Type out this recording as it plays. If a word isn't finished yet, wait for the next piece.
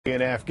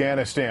In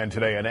Afghanistan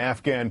today, an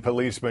Afghan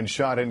policeman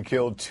shot and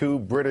killed 2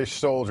 British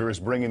soldiers,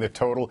 bringing the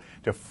total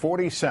to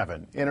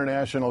 47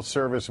 international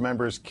service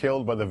members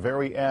killed by the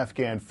very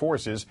Afghan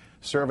forces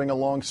serving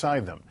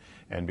alongside them.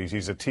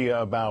 NBC's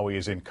Atiya Abawi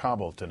is in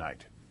Kabul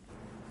tonight.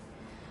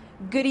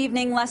 Good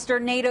evening, Lester.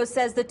 NATO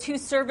says the 2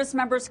 service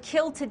members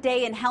killed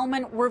today in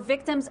Helmand were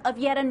victims of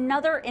yet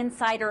another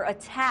insider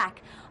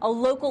attack. A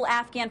local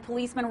Afghan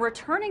policeman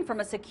returning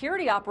from a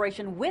security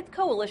operation with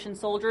coalition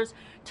soldiers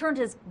turned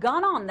his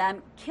gun on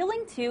them,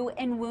 killing 2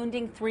 and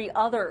wounding 3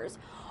 others.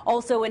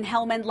 Also in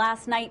Helmand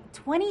last night,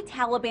 20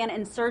 Taliban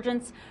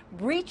insurgents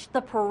breached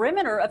the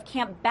perimeter of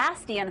Camp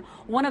Bastion,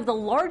 one of the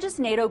largest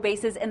NATO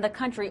bases in the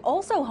country,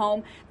 also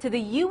home to the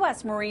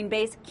U.S. Marine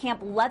base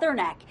Camp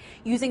Leatherneck.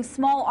 Using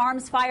small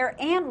arms fire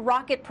and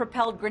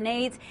rocket-propelled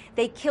grenades,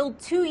 they killed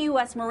 2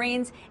 U.S.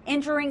 Marines,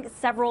 injuring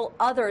several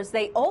others.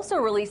 They also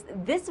released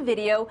this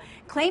video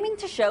claiming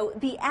to show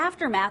the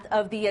aftermath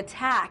of the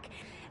attack.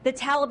 The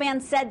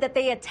Taliban said that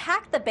they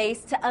attacked the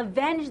base to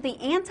avenge the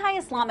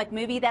anti-Islamic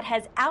movie that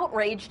has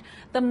outraged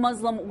the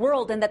Muslim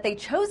world, and that they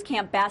chose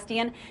Camp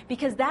Bastion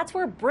because that's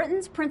where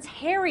Britain's Prince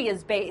Harry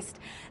is based.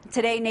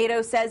 Today,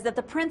 NATO says that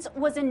the prince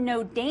was in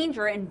no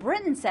danger, and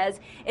Britain says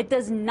it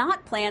does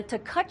not plan to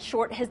cut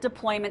short his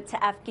deployment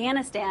to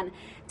Afghanistan.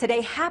 Today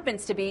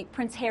happens to be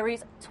Prince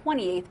Harry's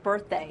 28th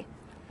birthday.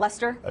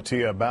 Lester?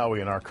 Atiya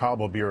Abawi in our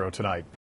Kabul bureau tonight.